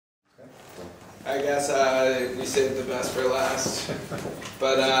I guess we saved the best for last.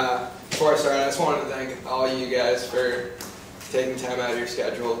 But before I start, I just wanted to thank all you guys for taking time out of your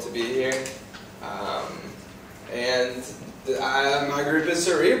schedule to be here. My group is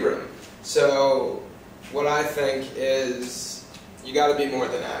Cerebrum. So what I think is you got to be more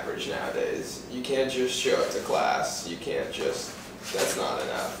than average nowadays. You can't just show up to class. You can't just, that's not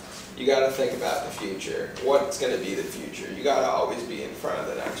enough. You got to think about the future. What's going to be the future? You got to always be in front of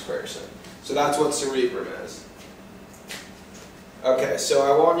the next person. So that's what Cerebrum is. Okay, so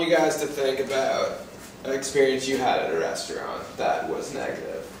I want you guys to think about an experience you had at a restaurant that was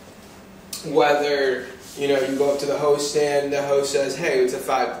negative. Whether, you go up to the host stand, the host says, hey, it's a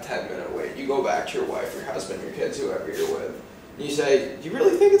 5 to 10 minute wait. You go back to your wife, your husband, your kids, whoever you're with. And you say, do you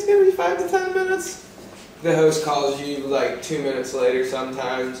really think it's going to be 5 to 10 minutes? The host calls you like 2 minutes later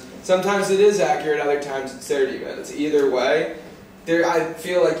sometimes. Sometimes it is accurate, other times it's 30 minutes. Either way, I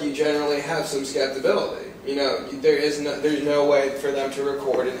feel like you generally have some skepticism. There's no way for them to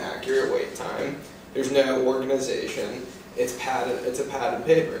record an accurate wait time. There's no organization. It's a pad and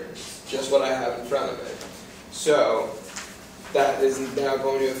paper. It's just what I have in front of me. So that is now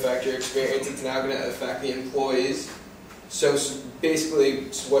going to affect your experience. It's now going to affect the employees. So basically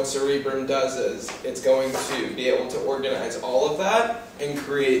what Cerebrum does is it's going to be able to organize all of that and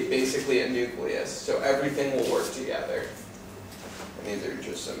create basically a nucleus. So everything will work together. And these are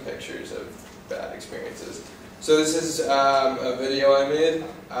just some pictures of bad experiences. So this is a video I made.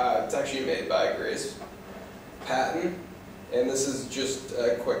 It's actually made by Grace Patton. And this is just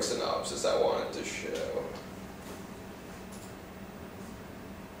a quick synopsis I wanted to show.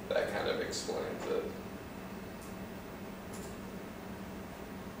 That kind of explains it.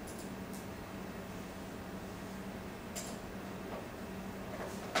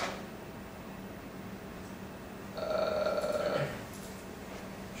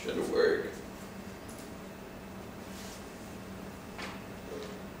 Should work.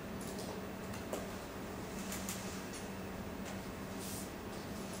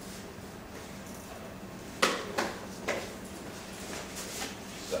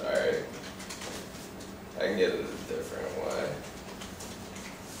 Sorry. I can get it a different way,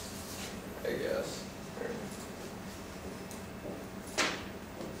 I guess.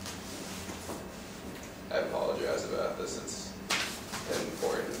 I apologize about this. It's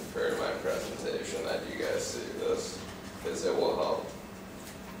important for my presentation that you guys see this, because it will help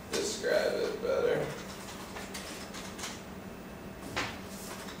describe it better.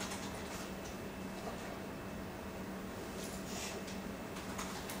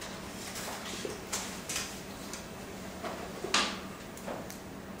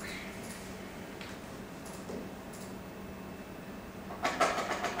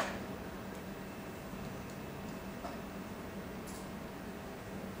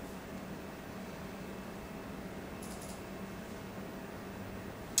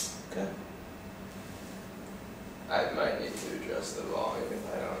 Okay. I might need to adjust the volume,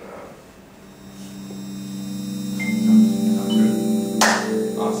 I don't know.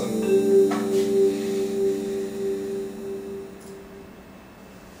 Awesome.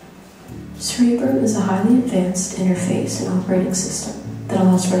 Cerebrum is a highly advanced interface and operating system that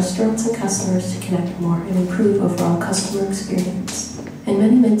allows restaurants and customers to connect more and improve overall customer experience. In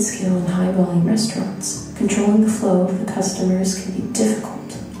many mid-scale and high-volume restaurants, controlling the flow of the customers can be difficult.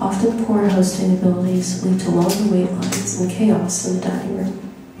 Often poor hosting abilities lead to long wait lines and chaos in the dining room.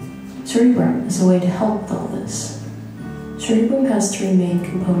 Cerebrum is a way to help with all this. Cerebrum has 3 main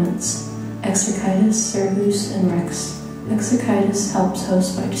components: Exercitus, Cerebus, and Rex. Exercitus helps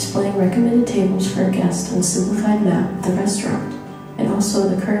hosts by displaying recommended tables for a guest on a simplified map of the restaurant, and also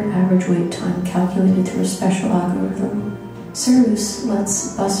the current average wait time calculated through a special algorithm. Cerebus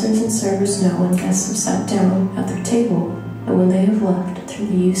lets bussers and servers know when guests have sat down at their table and when they have left through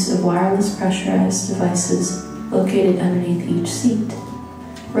the use of wireless pressurized devices located underneath each seat.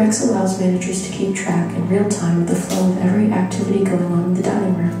 Rex allows managers to keep track in real time of the flow of every activity going on in the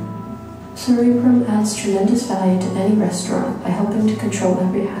dining room. Cerebrum adds tremendous value to any restaurant by helping to control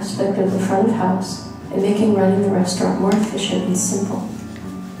every aspect of the front of house and making running the restaurant more efficient and simple.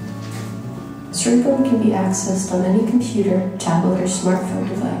 Cerebrum can be accessed on any computer, tablet, or smartphone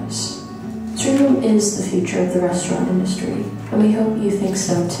device. Cerebrum is the future of the restaurant industry, and we hope you think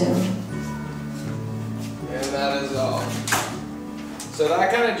so too. And that is all. So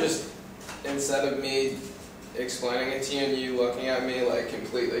that kind of just, instead of me explaining it to you and you looking at me like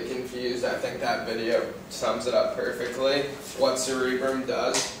completely confused, I think that video sums it up perfectly, what Cerebrum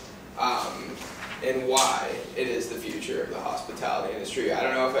does, and why it is the future of the hospitality industry. I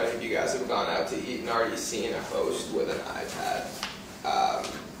don't know if any of you guys have gone out to eat and already seen a host with an iPad.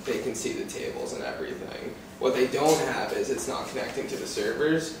 They can can see the tables and everything. What they don't have is it's not connecting to the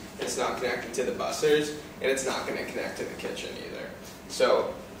servers, it's not connecting to the bussers, and it's not going to connect to the kitchen either.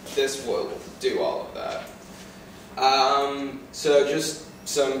 So this will do all of that. So just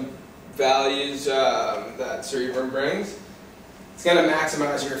some values that Cerebrum brings. It's going to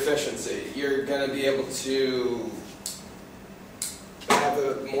maximize your efficiency. You're going to be able to have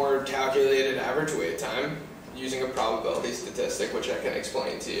a more calculated average wait time using a probability statistic, which I can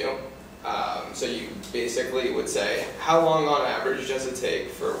explain to you. So you basically would say, how long on average does it take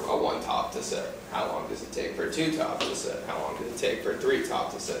for a 1 top to sit? How long does it take for a 2 top to sit? How long does it take for a 3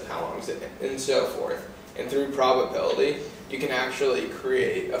 top to sit? How long is it? And so forth. And through probability, you can actually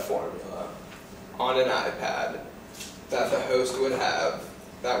create a formula on an iPad that the host would have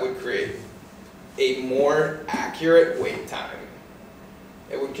that would create a more accurate wait time.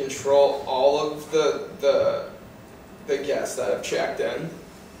 It would control all of the guests that have checked in.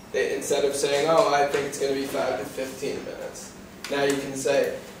 Instead of saying, oh, I think it's going to be 5 to 15 minutes. Now you can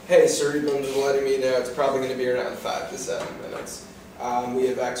say, hey, Cerebrum's letting me know it's probably going to be around 5 to 7 minutes. We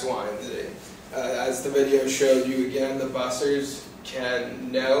have X, Y, and Z. As the video showed you again, the bussers can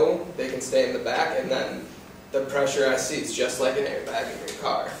know, they can stay in the back, and then the pressurized seats, just like an airbag in your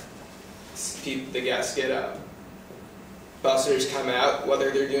car. The guests get up. Bussers come out,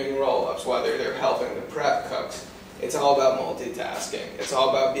 whether they're doing roll-ups, whether they're helping the prep cooks. It's all about multitasking. It's all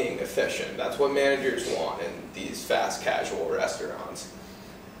about being efficient. That's what managers want in these fast casual restaurants.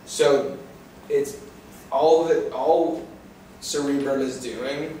 So it's all Cerebrum is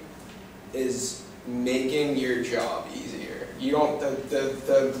doing is making your job easier. You don't,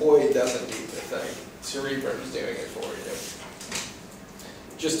 the employee doesn't need to think. Cerebrum's doing it for you.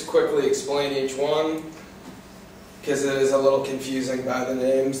 Just to quickly explain each one, because it is a little confusing by the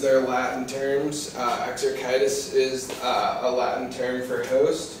names. They're Latin terms. Exercitus is a Latin term for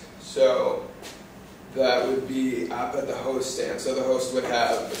host. So that would be up at the host stand. So the host would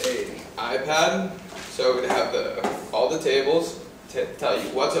have an iPad. So it would have all the tables to tell you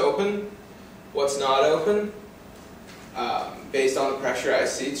what's open, what's not open, based on the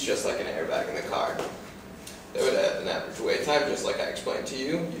pressurized seats, just like an airbag in the car. They would have an average wait time, just like I explained to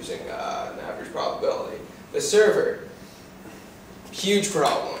you, using an average probability. The server, huge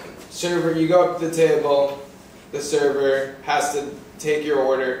problem. Server, you go up to the table, the server has to take your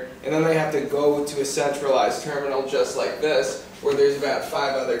order, and then they have to go to a centralized terminal just like this, where there's about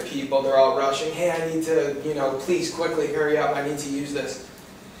 5 other people. They're all rushing. Hey, I need to, please quickly hurry up. I need to use this.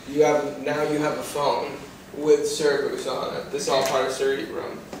 Now you have a phone with servers on it. This is all part of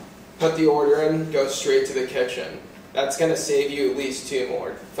Cerebrum. Put the order in, go straight to the kitchen. That's going to save you at least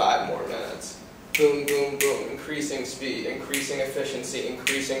 5 more minutes. Boom, boom, boom, increasing speed, increasing efficiency,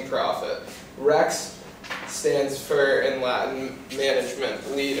 increasing profit. Rex stands for, in Latin,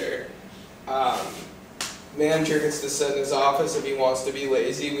 management leader. Manager gets to sit in his office if he wants to be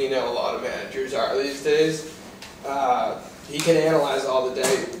lazy. We know a lot of managers are these days. He can analyze all the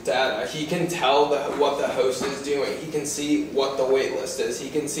data. He can tell what the host is doing. He can see what the wait list is. He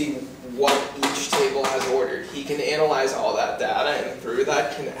can see what each table has ordered. He can analyze all that data, and through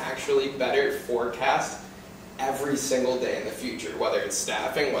that can actually better forecast every single day in the future, whether it's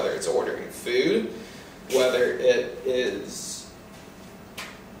staffing, whether it's ordering food, whether it is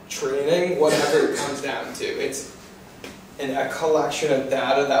training, whatever it comes down to. It's a collection of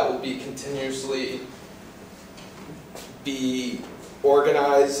data that will be continuously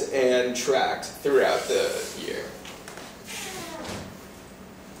organized and tracked throughout the year.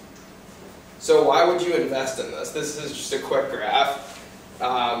 So why would you invest in this? This is just a quick graph.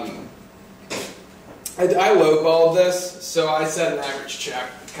 I lowballed this, so I said an average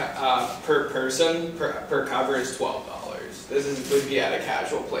check per person, per cover is $12. This would be at a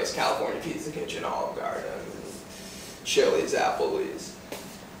casual place, California Pizza Kitchen, Olive Garden, Chili's, Applebee's.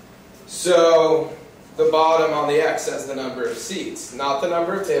 So the bottom on the X says the number of seats, not the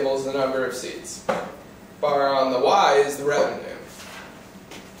number of tables, the number of seats. Bar on the Y is the revenue.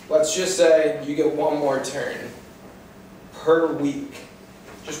 Let's just say you get one more turn per week.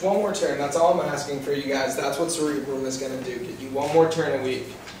 Just one more turn. That's all I'm asking for you guys. That's what Cerebrum is going to do. Get you one more turn a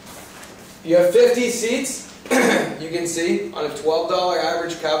week. You have 50 seats. You can see on a $12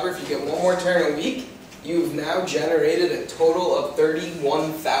 average cover, if you get one more turn a week, you've now generated a total of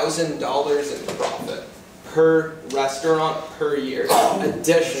 $31,000 in profit per restaurant per year.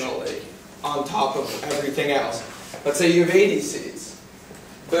 Additionally, on top of everything else. Let's say you have 80 seats.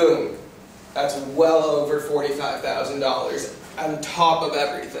 Boom. That's well over $45,000 on top of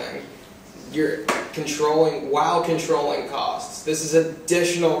everything. You're controlling costs. This is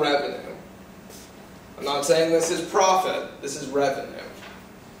additional revenue. I'm not saying this is profit, this is revenue.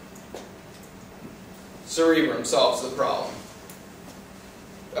 Cerebrum solves the problem.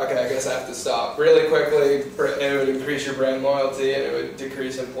 Okay, I guess I have to stop. Really quickly, it would increase your brand loyalty and it would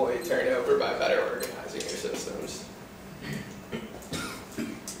decrease employee turnover by better organizing your systems.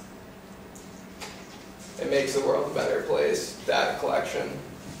 It makes the world a better place. Data collection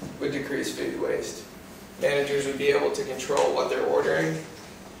would decrease food waste. Managers would be able to control what they're ordering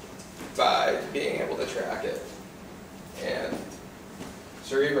by being able to track it. And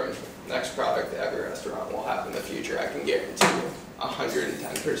Cerebrum, next product that every restaurant will have in the future, I can guarantee you.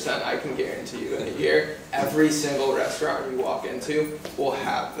 110%, I can guarantee you in a year, every single restaurant you walk into will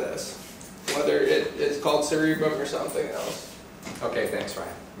have this. Whether it is called Cerebrum or something else. Okay, thanks,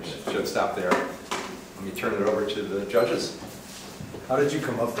 Ryan. We should stop there. Let me turn it over to the judges. How did you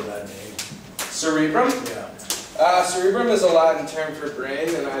come up with that name? Cerebrum? Yeah. Cerebrum is a Latin term for brain,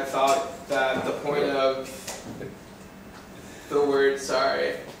 and I thought that the point of the word,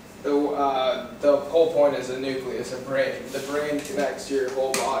 the whole point is a nucleus, a brain. The brain connects to your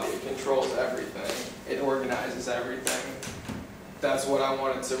whole body. It controls everything. It organizes everything. That's what I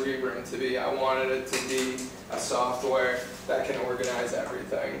wanted Cerebrum to be. I wanted it to be a software that can organize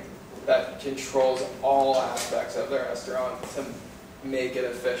everything, that controls all aspects of the restaurant to make it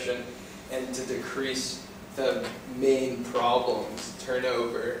efficient and to decrease the main problems,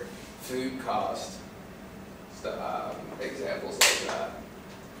 turnover, food cost, examples like that.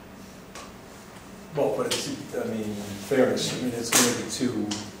 Well, but it's, I mean, in fairness, I mean, it's limited to,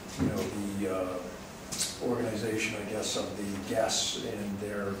 you know, the organization, I guess, of the guests and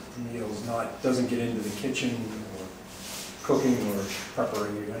their meals, doesn't get into the kitchen or cooking or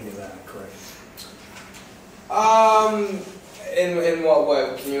preparing or any of that, correct? In what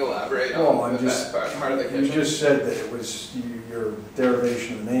way? Can you elaborate on that part of the kitchen? You just said that it was, your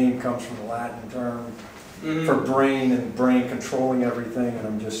derivation of the name comes from the Latin term for brain and brain controlling everything, and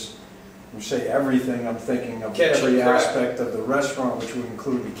I'm just, when you say everything, I'm thinking of kitchen, every correct. aspect of the restaurant, which would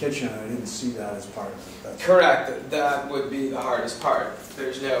include the kitchen, and I didn't see that as part of it. That's correct. That would be the hardest part.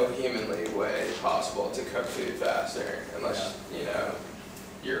 There's no humanly way possible to cook food faster unless, you know,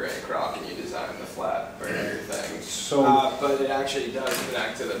 you're Ray Kroc and you design the flat burner thing. So, but it actually does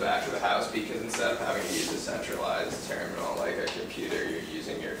connect to the back of the house because instead of having to use a centralized terminal like a computer, you're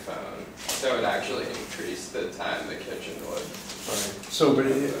using your phone. So it actually increased the time the kitchen would. right. So, but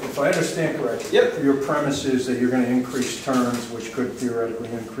if I understand correctly, Yep. your premise is that you're going to increase turns, which could theoretically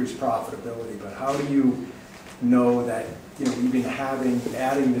increase profitability. But how do you know that, you know, even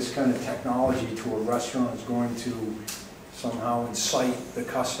adding this kind of technology to a restaurant is going to somehow incite the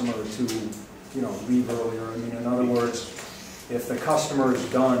customer to, you know, leave earlier? I mean, in other words, if the customer is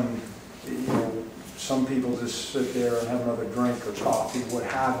done, you know, some people just sit there and have another drink or coffee, what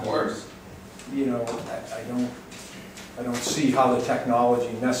have you. You know, I don't see how the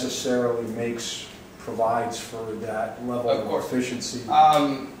technology necessarily provides for that level of efficiency.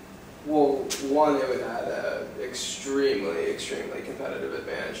 Well, one, it would add an extremely competitive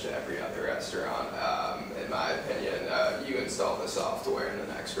advantage to every other restaurant. In my opinion, you install the software and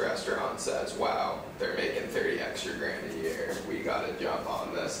the next restaurant says, wow, they're making 30 extra grand a year. We got to jump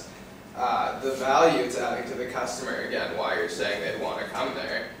on this. The value it's adding to the customer, again, why you're saying they'd want to come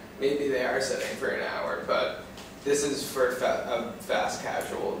there. Maybe they are sitting for an hour, but this is for a fast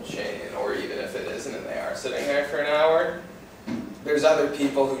casual chain, or even if it isn't and they are sitting there for an hour, there's other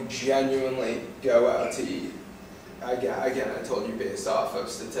people who genuinely go out to eat. Again, I told you based off of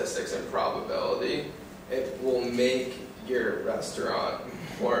statistics and probability, it will make your restaurant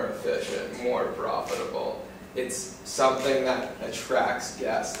more efficient, more profitable. It's something that attracts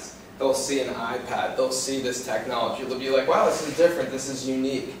guests. They'll see an iPad, they'll see this technology, they'll be like, wow, this is different, this is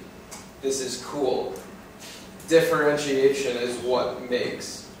unique, this is cool. Differentiation is what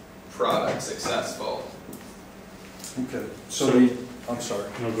makes products successful. Okay, so I'm sorry.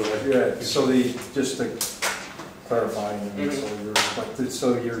 No, go ahead. Yeah, so just to clarify,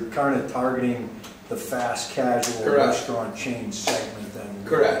 so you're kind of targeting the fast casual restaurant chain segment then?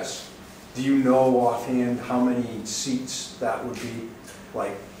 Correct. Do you know offhand how many seats that would be?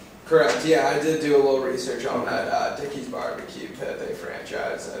 Like, correct. Yeah, I did do a little research on that. Dickey's Barbecue Pit, they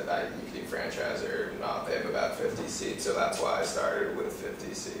franchise. You can do franchise or not. They have about 50 seats, so that's why I started with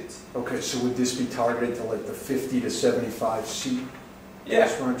 50 seats. Okay, so would this be targeted to like the 50 to 75 seat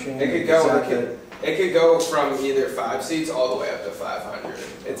restaurant chain? It could go from either 5 seats all the way up to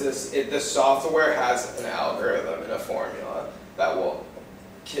 500. The software has an algorithm and a formula that will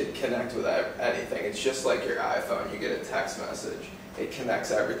connect with anything. It's just like your iPhone. You get a text message. It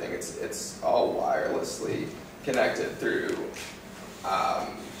connects everything. It's all wirelessly connected through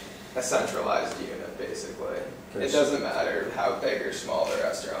a centralized unit, basically. Okay. It doesn't matter how big or small the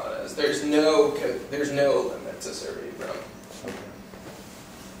restaurant is. There's no limit to Cerebrum. Okay.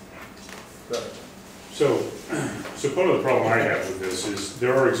 Good. So part of the problem I have with this is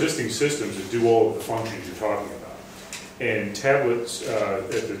there are existing systems that do all of the functions you're talking about. And tablets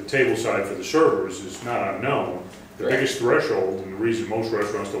at the table side for the servers is not unknown. The biggest threshold, and the reason most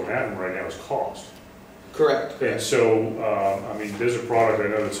restaurants don't have them right now, is cost. Correct. And so, I mean, there's a product I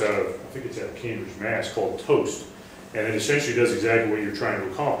know that's out of, I think it's out of Cambridge, Mass, called Toast. And it essentially does exactly what you're trying to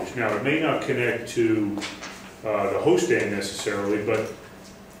accomplish. Now, it may not connect to the host stand necessarily, but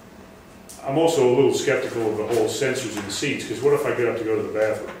I'm also a little skeptical of the whole sensors in the seats, because what if I get up to go to the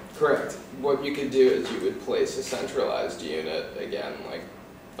bathroom? Correct. What you could do is you would place a centralized unit, again, like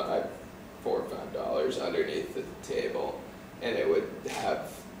 $4 or $5 underneath the table, and it would have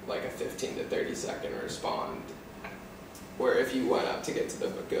like a 15 to 30 second respond. Where if you went up to go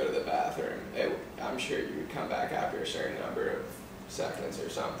to the bathroom, I'm sure you would come back after a certain number of seconds or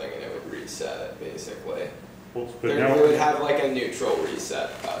something, and it would reset it basically. Well, It would have like a neutral reset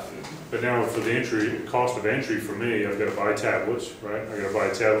button. But now for the cost of entry for me, I've got to buy tablets, right? I've got to buy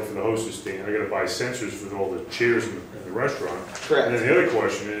a tablet for the hostess stand. I've got to buy sensors for all the chairs in the restaurant. Correct. And then the other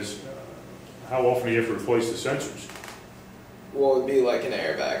question is, how often do you have to replace the sensors? Well, it would be like an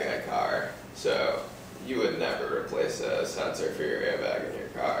airbag in a car. So you would never replace a sensor for your airbag in your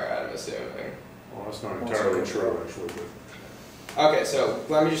car, I'm assuming. Well, that's not entirely true, actually. But. Okay, so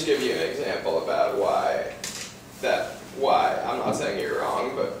let me just give you an example about why, I'm not saying you're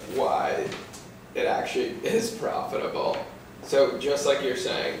wrong, but why it actually is profitable. So just like you're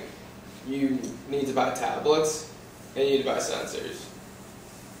saying, you need to buy tablets and you need to buy sensors.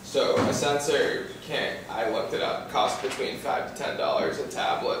 So a sensor I looked it up, costs between $5 to $10 a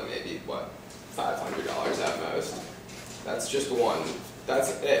tablet, maybe $500 at most. That's just one,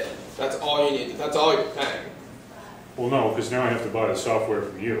 that's it. That's all you need, that's all you're paying. Well, no, because now I have to buy the software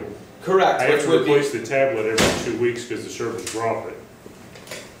from you. Correct. I have to replace the tablet every 2 weeks because the servers drop it.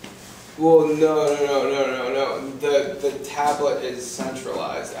 Well, no. The tablet is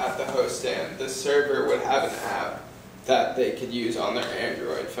centralized at the host stand. The server would have an app that they could use on their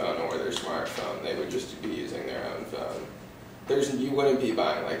Android phone or their smartphone. They would just be using their own phone. You wouldn't be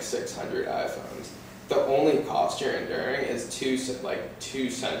buying like 600 iPhones. The only cost you're enduring is two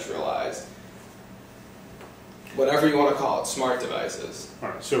centralized, whatever you want to call it, smart devices. All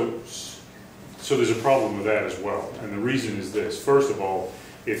right, so there's a problem with that as well. And the reason is this. First of all,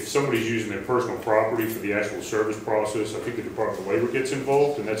 if somebody's using their personal property for the actual service process, I think the Department of Labor gets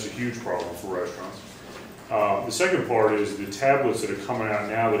involved, and that's a huge problem for restaurants. The second part is the tablets that are coming out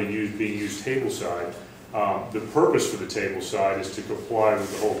now that are being used tableside. The purpose for the tableside is to comply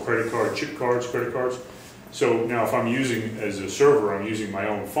with the whole credit card, chip cards, credit cards. So now if I'm using, as a server, I'm using my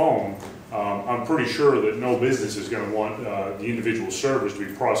own phone, I'm pretty sure that no business is going to want the individual servers to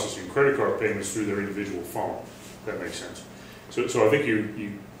be processing credit card payments through their individual phone. If that makes sense. So I think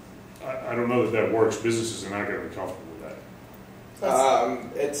I don't know that works. Businesses are not going to be comfortable with that.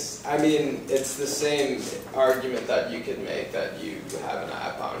 It's the same argument that you could make that you have an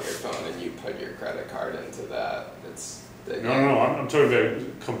app on your phone and you put your credit card into that. No, I'm talking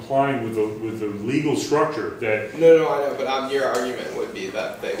about complying with the legal structure that. No, I know, but your argument would be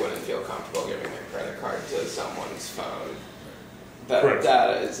that they wouldn't feel comfortable giving their credit card to someone's phone. That Correct.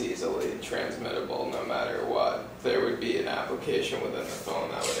 Data is easily transmittable no matter what. There would be an application within the phone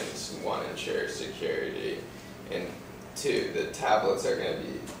that would, one, ensure security, and two, the tablets are going to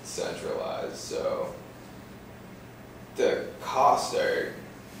be centralized, so the costs are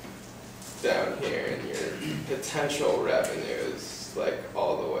down here and your potential revenue is like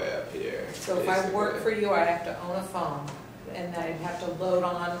all the way up here. So if I work for you, I have to own a phone, and I'd have to load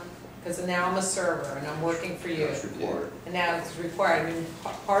on, because now I'm a server and I'm working for you. That's required. And now it's required. I mean,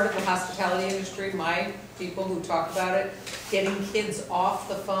 part of the hospitality industry, my people who talk about it, getting kids off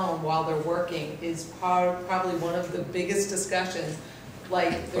the phone while they're working is probably one of the biggest discussions.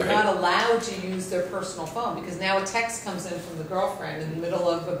 Like, they're not allowed to use their personal phone because now a text comes in from the girlfriend in the middle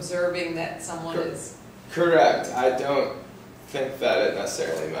of observing that someone is... Correct. I don't think that it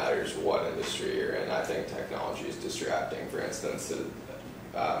necessarily matters what industry you're in. I think technology is distracting. For instance,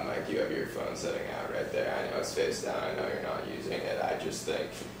 Mike, you have your phone sitting out right there. I know it's face down. I know you're not using it. I just think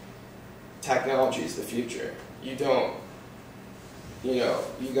technology is the future. You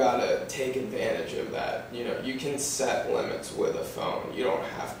gotta take advantage of that. You can set limits with a phone. You don't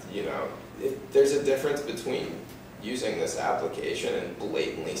have to, there's a difference between using this application and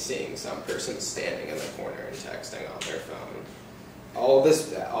blatantly seeing some person standing in the corner and texting on their phone. All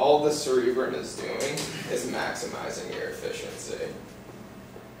this Cerebrum is doing is maximizing your efficiency.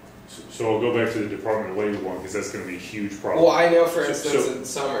 So I'll go back to the Department of Labor one, because that's going to be a huge problem. Well, I know, for instance, in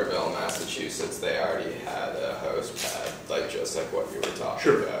Somerville, Massachusetts, they already had a host pad, like just like what you were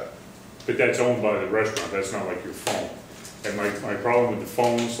talking about. But that's owned by the restaurant, that's not like your phone. And my problem with the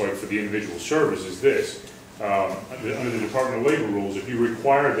phones, like for the individual service, is this. Under the Department of Labor rules, if you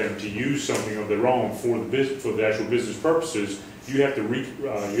require them to use something of their own for the actual business purposes, you have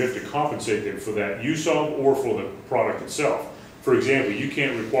to compensate them for that use of or for the product itself. For example, you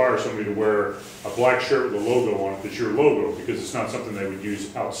can't require somebody to wear a black shirt with a logo on it that's your logo, because it's not something they would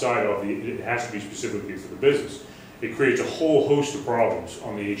use outside of it has to be specifically for the business. It creates a whole host of problems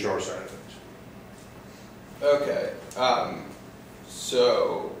on the HR side of things. Okay.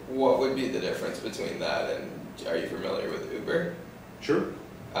 So what would be the difference between that and, are you familiar with Uber? Sure.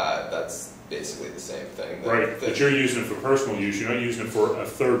 That's basically the same thing. Right, but you're using it for personal use, you're not using it for a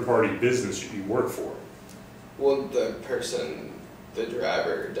third-party business that you work for. Well, the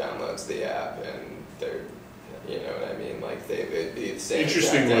driver downloads the app and they're, you know what I mean, like it'd be the same.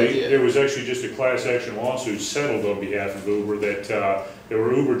 Interestingly, there was actually just a class action lawsuit settled on behalf of Uber that there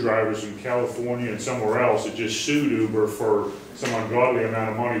were Uber drivers in California and somewhere else that just sued Uber for some ungodly amount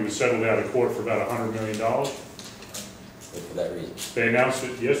of money. It was settled out of court for about $100 million. For that reason. They announced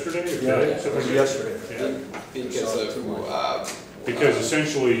it yesterday? Or Yeah, it was yesterday. Yeah. Because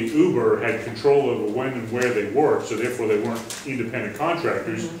essentially Uber had control over when and where they worked, so therefore they weren't independent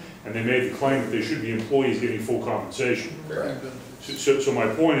contractors, and they made the claim that they should be employees getting full compensation. Correct. So my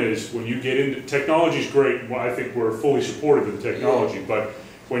point is, when you get into, technology is great, well, I think we're fully supportive of the technology, but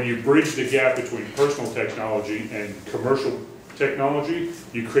when you bridge the gap between personal technology and commercial technology,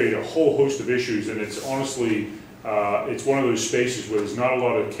 you create a whole host of issues, and it's honestly, it's one of those spaces where there's not a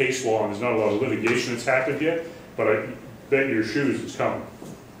lot of case law and there's not a lot of litigation that's happened yet, but I bet your shoes it's coming.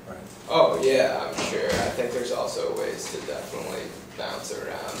 Right. Oh yeah, I'm sure. I think there's also ways to definitely bounce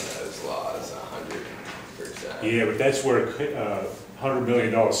around those laws 100%. Yeah, but that's where $100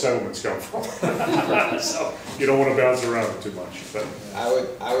 million settlements come from. So you don't want to bounce around it too much. But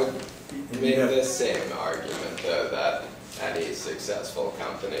I would make the same argument though, that any successful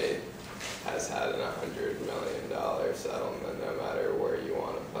company has had an $100 million settlement, no matter where you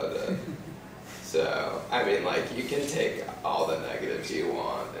want to put it. So, I mean, like, you can take all the negatives you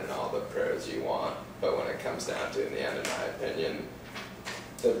want and all the pros you want, but when it comes down to it, in the end, in my opinion,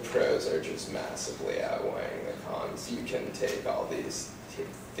 the pros are just massively outweighing the cons. You can take all these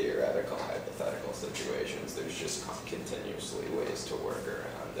theoretical, hypothetical situations, there's just continuously ways to work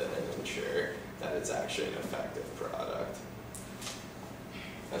around it and ensure that it's actually an effective product.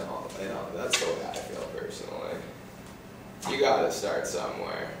 And all, that's the way I feel personally. You gotta start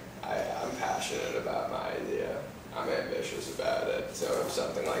somewhere. I'm passionate about my idea. I'm ambitious about it. So if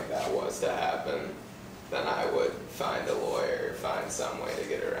something like that was to happen, then I would find a lawyer, find some way to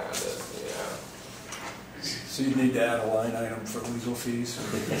get around it, you know. So you need to add a line item for legal fees?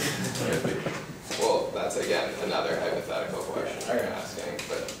 Well, that's again another hypothetical question you're asking,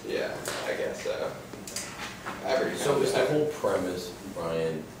 but yeah, I guess so. So is the whole premise,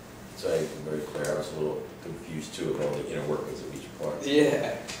 Brian, so I'm very clear, I was a little confused too of all the inner workings of each part.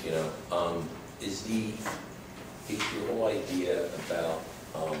 Yeah. You know, is your whole idea about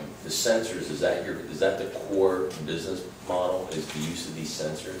the sensors, is that the core business model, is the use of these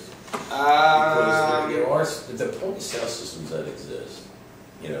sensors? Because there are the point of sale systems that exist,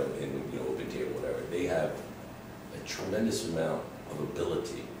 you know, in OpenTable, whatever, they have a tremendous amount of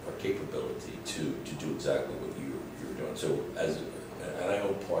ability or capability to do exactly what you're doing. So and I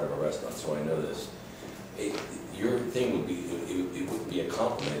own part of a restaurant, so I know this. Your thing would be, it wouldn't be a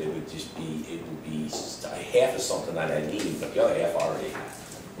compliment, it would be half of something that I need, but the other half I already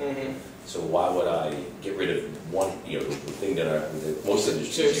have. Mm-hmm. So why would I get rid of one, the thing that most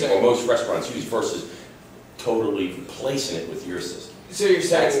industries or most restaurants use versus totally replacing it with your system? So you're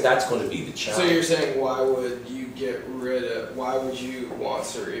saying that's going to be the challenge. So you're saying why would you why would you want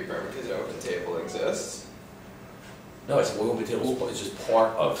Cerebrum, because OpenTable exists? No, it's OpenTable is just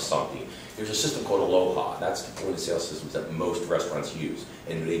part of something. There's a system called Aloha. That's the point of sale systems that most restaurants use.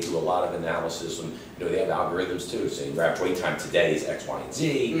 And they do a lot of analysis, and they have algorithms too. So your average wait time today is X, Y, and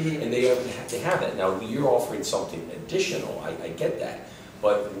Z, and they have that. Now you're offering something additional, I get that.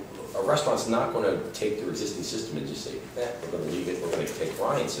 But a restaurant's not going to take their existing system and just say, we're going to leave it, we're going to take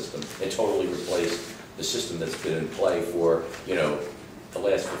Ryan's system and totally replace the system that's been in play for, the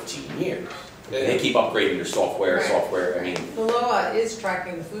last 15 years. Yeah. They keep upgrading their software, I mean. Aloha is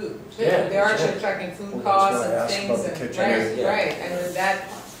tracking the food, too. Yeah, They're actually tracking food costs and things. Right. And that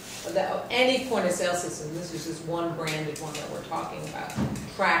any point of sale system, this is just one branded one that we're talking about,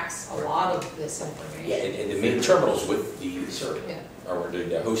 tracks a lot of this information. Yeah, and the main terminals with the server, Yeah. or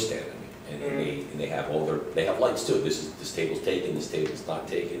the host stand, and they have all they have lights too. This table's taken, this table's not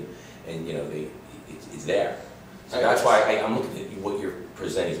taken, and you know, it's there. So that's why I'm looking at what you're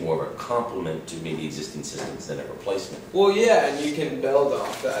presenting is more of a complement to maybe existing systems than a replacement. Well, yeah, and you can build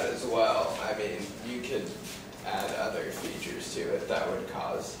off that as well. I mean, you could add other features to it that would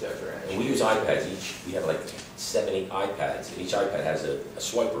cause different. And we use iPads we have like 7, 8 iPads, and each iPad has a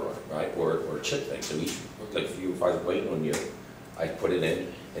swiper on it, right? Or a chip thing. So each, like if I was waiting on you, I put it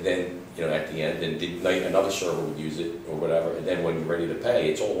in, and then, you know, at the end, then another server would use it or whatever, and then when you're ready to pay,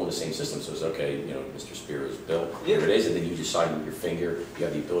 it's all on the same system. So it's okay, you know, Mr. Spiro's bill, here it is, and then you just sign with your finger. You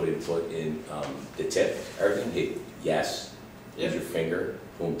have the ability to put in the tip, everything, hit yes, use your finger,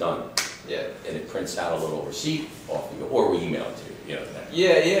 boom, done. Yeah. And it prints out a little receipt off of you, or we email it to you, you know.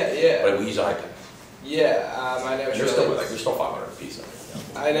 Yeah. But we use iPads. Yeah, I know. And they're still 500 a piece.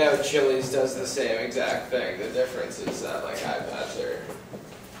 I know Chili's does the same exact thing. The difference is that like iPads were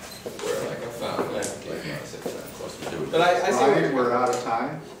like a phone. But I see. Ryan, we're out of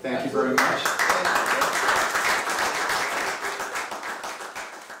time. Thank you very much.